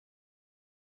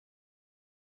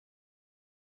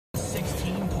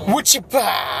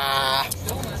Woochie-pa!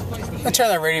 I'll turn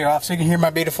that radio off so you can hear my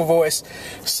beautiful voice.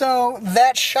 So,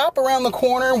 that shop around the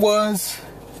corner was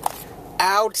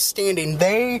outstanding.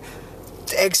 They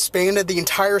expanded the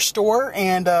entire store,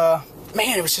 and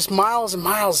man, it was just miles and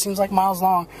miles. Seems like miles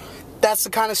long. That's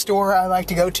the kind of store I like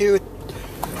to go to.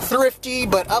 Thrifty,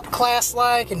 but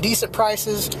up-class-like, and decent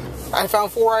prices. I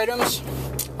found 4 items.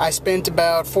 I spent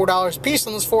about $4 a piece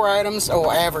on those 4 items.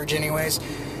 Oh, average, anyways.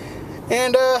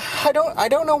 And I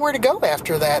don't know where to go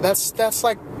after that. That's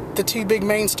like the 2 big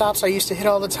main stops I used to hit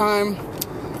all the time.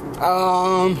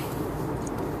 I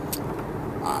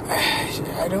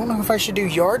don't know if I should do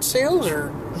yard sales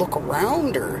or look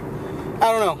around, or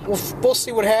I don't know. We'll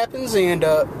see what happens. And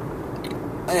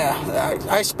yeah,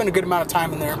 I spent a good amount of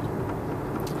time in there.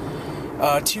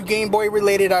 2 Game Boy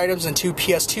related items and 2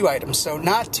 PS2 items, so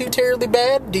not too terribly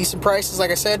bad. Decent prices,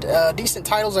 like I said. Decent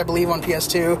titles, I believe, on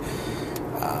PS2.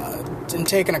 I'm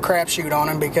taking a crapshoot on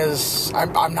them because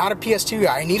I'm not a PS2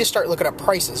 guy. I need to start looking up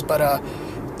prices, but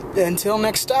until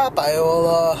next stop, I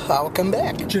will come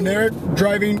back. Generic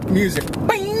driving music.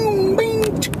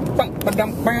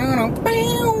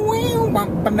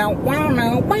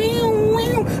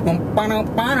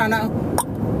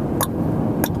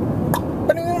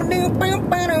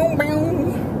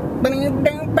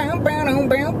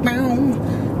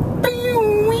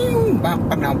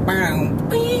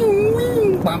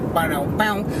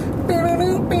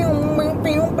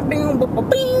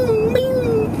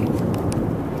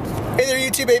 Hey there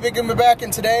YouTube, Coming back,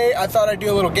 and today I thought I'd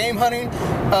do a little game hunting.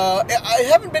 I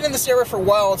haven't been in this area for a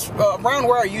while. It's around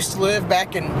where I used to live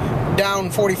back in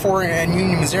down 44 in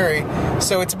Union, Missouri.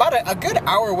 So it's about a good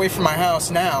hour away from my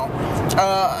house now.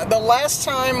 The last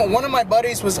time one of my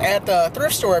buddies was at the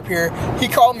thrift store up here, he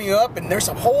called me up, and there's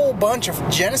a whole bunch of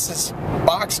Genesis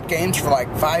boxed games for like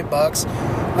 $5.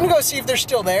 I'm gonna go see if they're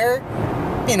still there.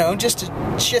 You know, just to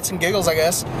shits and giggles, I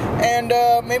guess. And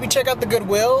maybe check out the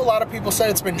Goodwill. A lot of people said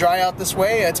it's been dry out this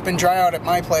way. It's been dry out at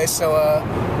my place, so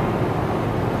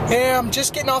yeah, I'm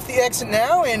just getting off the exit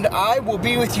now, and I will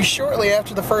be with you shortly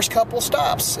after the first couple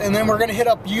stops. And then we're going to hit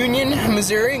up Union,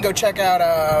 Missouri, and go check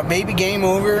out maybe Game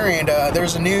Over, and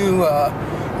there's a new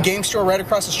game store right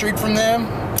across the street from them.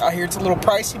 I hear it's a little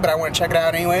pricey, but I want to check it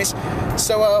out anyways.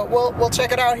 So we'll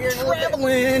check it out here in a little bit.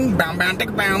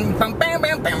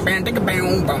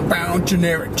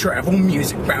 Generic travel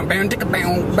music.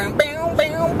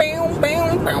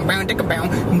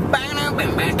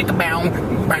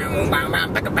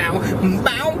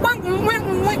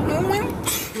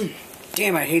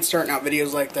 Damn, I hate starting out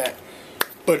videos like that.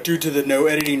 But due to the no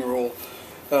editing rule,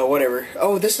 whatever.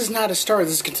 Oh, this is not a start,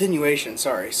 this is a continuation,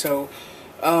 sorry. So,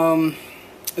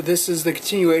 this is the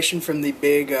continuation from the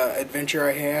big adventure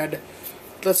I had.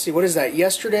 Let's see, what is that,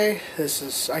 yesterday? This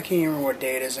is, I can't even remember what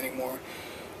day it is anymore.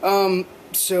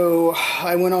 So,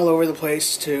 I went all over the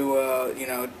place to, you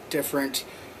know, different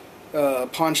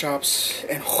pawn shops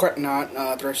and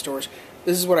whatnot, thrift stores.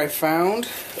 This is what I found.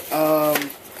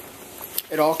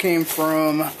 It all came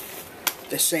from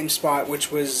the same spot,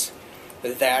 which was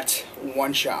that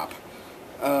one shop.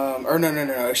 Or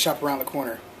no, a shop around the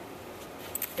corner.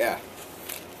 Yeah.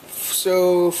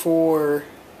 So for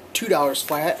 $2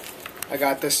 flat, I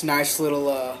got this nice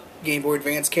little Game Boy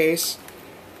Advance case.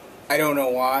 I don't know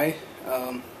why.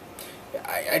 I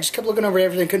just kept looking over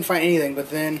everything, couldn't find anything, but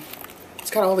then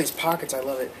it's got all these pockets. I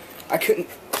love it.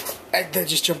 That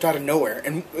just jumped out of nowhere,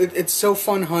 and it's so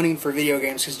fun hunting for video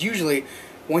games, because usually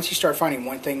once you start finding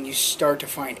one thing, you start to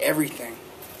find everything.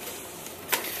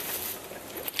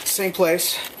 Same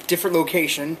place, different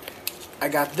location. I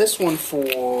got this one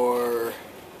for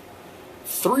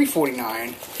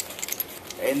 $3.49,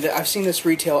 and I've seen this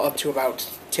retail up to about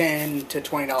 $10 to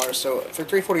 $20. So for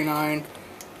 $3.49,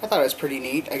 I thought it was pretty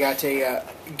neat. I got a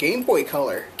Game Boy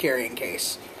Color carrying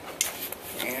case,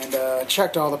 and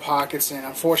checked all the pockets, and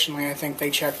unfortunately I think they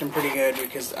checked them pretty good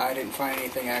because I didn't find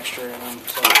anything extra in them.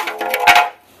 So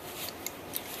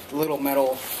the little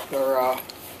metal or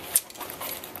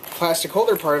plastic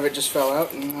holder part of it just fell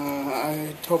out, and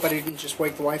I hope I didn't just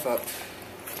wake the wife up.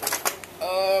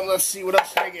 Let's see, what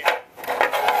else did I get?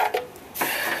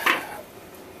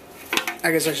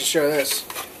 I guess I should show this.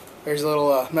 There's a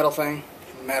little metal thing.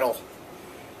 Metal.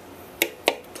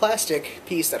 Plastic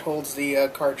piece that holds the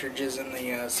cartridges in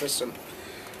the system.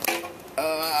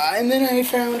 And then I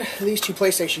found these 2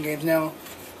 PlayStation games. Now,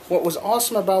 what was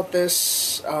awesome about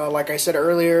this, like I said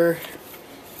earlier,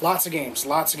 lots of games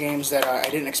that I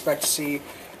didn't expect to see.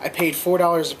 I paid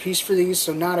 $4 a piece for these,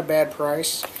 so not a bad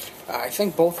price. I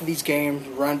think both of these games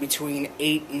run between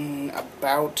 $8 and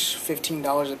about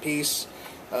 $15 a piece.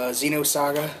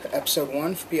 Xenosaga Episode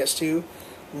 1 for PS2.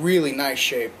 Really nice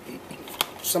shape.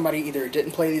 somebody either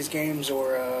didn't play these games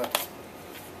or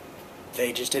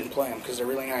they just didn't play them because they're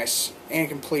really nice and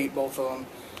complete, both of them.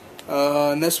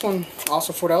 And this one,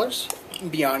 also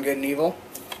 $4, Beyond Good and Evil.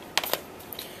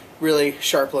 Really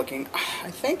sharp looking.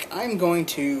 I think I'm going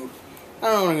to, I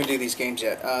don't know what I'm going to do these games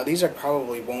yet. These I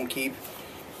probably won't keep.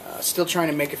 Still trying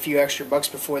to make a few extra bucks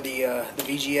before the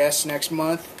VGS next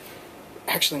month.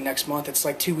 Actually, next month. It's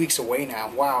like 2 weeks away now.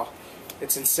 Wow.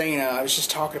 It's insane. I was just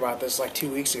talking about this like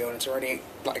 2 weeks ago, and it's already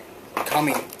like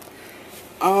coming.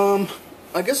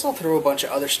 I guess I'll throw a bunch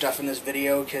of other stuff in this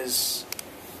video because,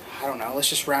 I don't know, let's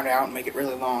just round it out and make it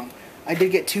really long. I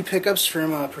did get 2 pickups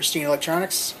from Pristine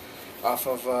Electronics off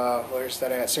of, where's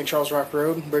that at? St. Charles Rock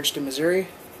Road, Bridgeton, Missouri.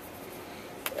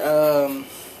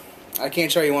 I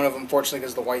can't show you one of them, unfortunately,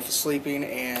 because the wife is sleeping,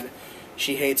 and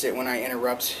she hates it when I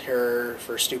interrupt her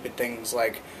for stupid things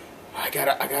like, I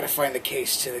gotta find the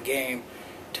case to the game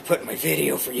to put in my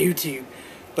video for YouTube.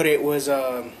 But it was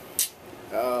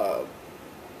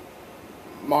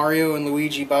Mario and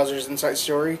Luigi Bowser's Inside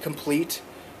Story complete.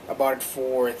 I bought it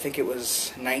for, I think it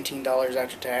was $19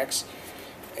 after tax.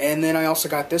 And then I also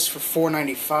got this for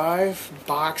 $4.95,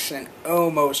 box and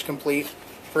almost complete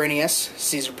for NES,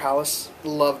 Caesar Palace.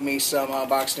 Love me some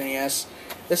boxed NES.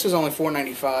 This was only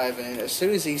 $4.95, and as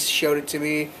soon as he showed it to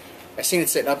me, I seen it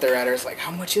sitting up there at her. I was like,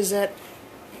 how much is that?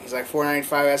 He's like,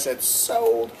 $4.95. I said,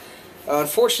 sold.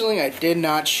 Unfortunately, I did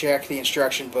not check the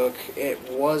instruction book.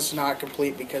 It was not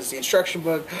complete because the instruction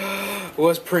book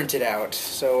was printed out.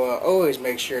 So always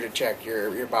make sure to check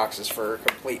your boxes for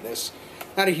completeness.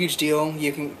 Not a huge deal.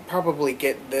 You can probably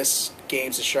get this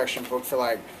game's instruction book for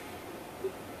like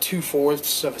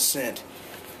 2/4 of a cent.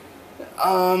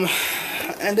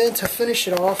 And then to finish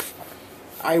it off,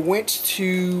 I went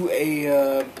to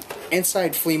a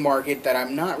inside flea market that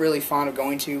I'm not really fond of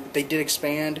going to. They did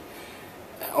expand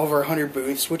over 100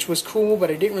 booths, which was cool,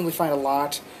 but I didn't really find a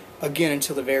lot again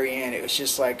until the very end. It was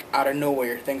just like out of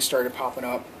nowhere things started popping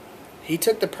up. He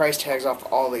took the price tags off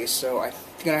all these, so I'm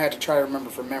gonna have to try to remember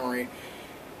from memory.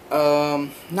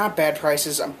 Not bad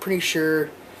prices. I'm pretty sure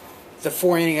the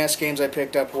 4 NES games I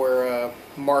picked up were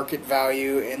market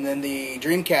value, and then the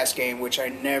Dreamcast game, which I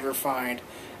never find,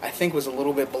 I think was a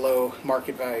little bit below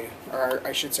market value, or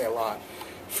I should say a lot.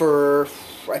 For,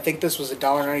 I think this was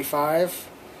 $1.95,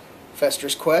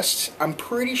 Fester's Quest. I'm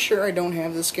pretty sure I don't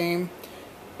have this game.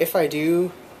 If I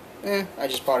do, I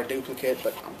just bought a duplicate,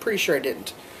 but I'm pretty sure I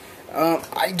didn't.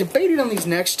 I debated on these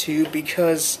next two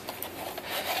because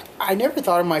I never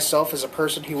thought of myself as a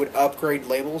person who would upgrade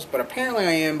labels, but apparently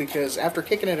I am, because after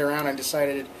kicking it around I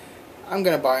decided I'm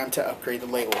going to buy them to upgrade the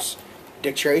labels.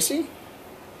 Dick Tracy,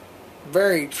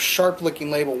 very sharp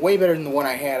looking label, way better than the one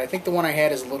I had. I think the one I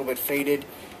had is a little bit faded.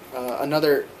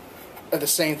 Another of the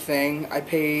same thing, I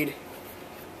paid,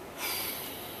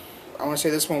 I want to say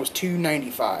this one was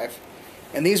 $2.95,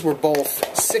 and these were both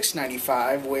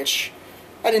 $6.95, which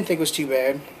I didn't think was too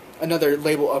bad. Another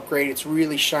label upgrade, it's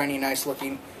really shiny, nice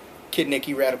looking. Kid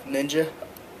Nicky Radical Ninja.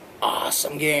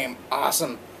 Awesome game.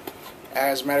 Awesome.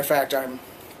 As a matter of fact, I'm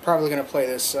probably going to play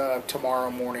this tomorrow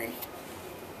morning.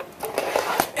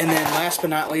 And then last but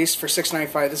not least, for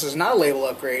 $6.95, this is not a label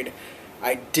upgrade.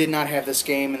 I did not have this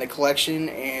game in the collection,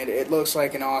 and it looks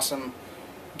like an awesome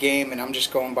game, and I'm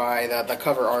just going by the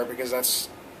cover art because that's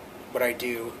what I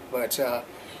do. But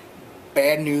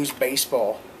Bad News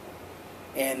Baseball.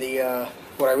 And the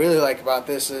what I really like about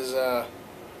this is that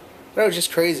was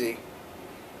just crazy.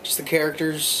 Just the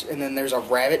characters, and then there's a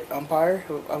rabbit umpire.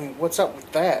 I mean, what's up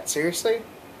with that? Seriously?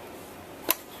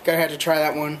 Gotta have to try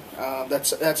that one.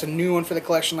 That's a new one for the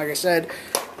collection, like I said.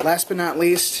 Last but not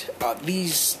least,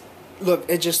 these, look,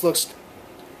 it just looks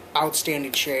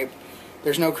outstanding shape.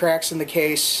 There's no cracks in the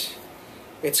case.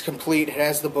 It's complete. It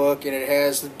has the book, and it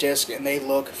has the disc, and they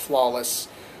look flawless.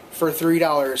 For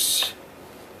 $3,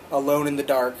 Alone in the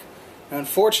Dark.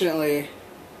 Unfortunately,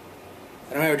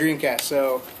 I don't have a Dreamcast,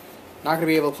 so not going to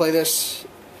be able to play this.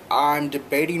 I'm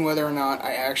debating whether or not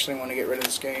I actually want to get rid of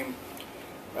this game.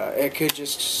 It could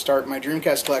just start my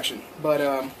Dreamcast collection, but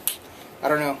I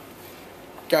don't know.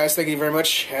 Guys, thank you very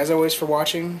much, as always, for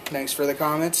watching. Thanks for the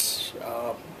comments.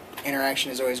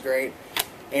 Interaction is always great.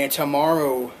 And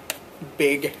tomorrow,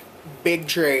 big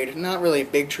trade. Not really a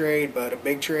big trade, but a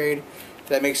big trade, if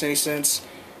that makes any sense.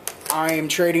 I am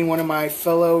trading one of my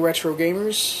fellow retro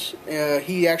gamers.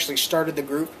 He actually started the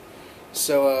group,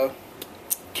 so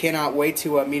cannot wait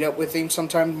to meet up with him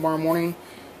sometime tomorrow morning.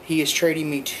 He is trading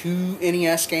me 2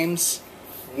 NES games,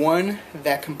 one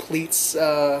that completes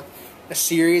a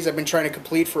series I've been trying to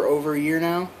complete for over a year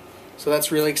now, so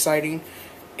that's really exciting.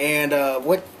 And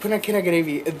what can I give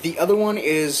you? The other one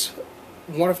is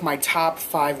one of my top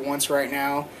 5 wants right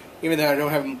now, even though I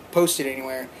don't have them posted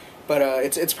anywhere. But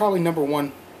it's probably number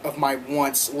one of my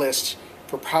wants list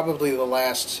for probably the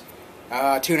last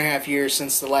 2.5 years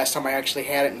since the last time I actually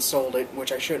had it and sold it,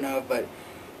 which I shouldn't have, but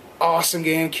awesome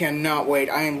game, cannot wait.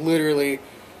 I am literally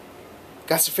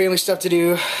got some family stuff to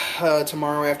do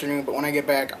tomorrow afternoon, but when I get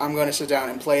back, I'm going to sit down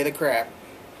and play the crap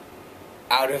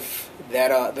out of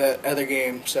that the other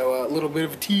game. So a little bit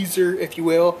of a teaser, if you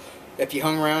will. If you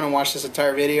hung around and watched this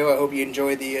entire video, I hope you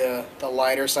enjoyed the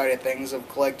lighter side of things of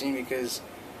collecting, because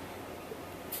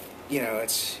you know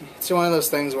it's one of those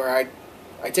things where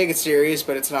I take it serious,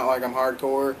 but it's not like I'm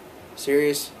hardcore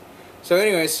serious. So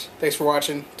anyways, thanks for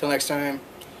watching. Till next time,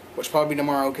 which will probably be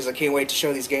tomorrow, because I can't wait to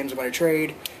show these games I'm going to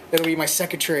trade. It'll be my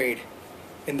second trade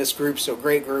in this group, so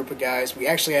great group of guys. We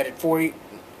actually added 40.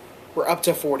 We're up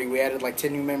to 40. We added like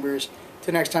 10 new members.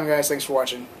 Till next time, guys, thanks for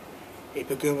watching. Hey,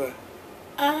 Paguma.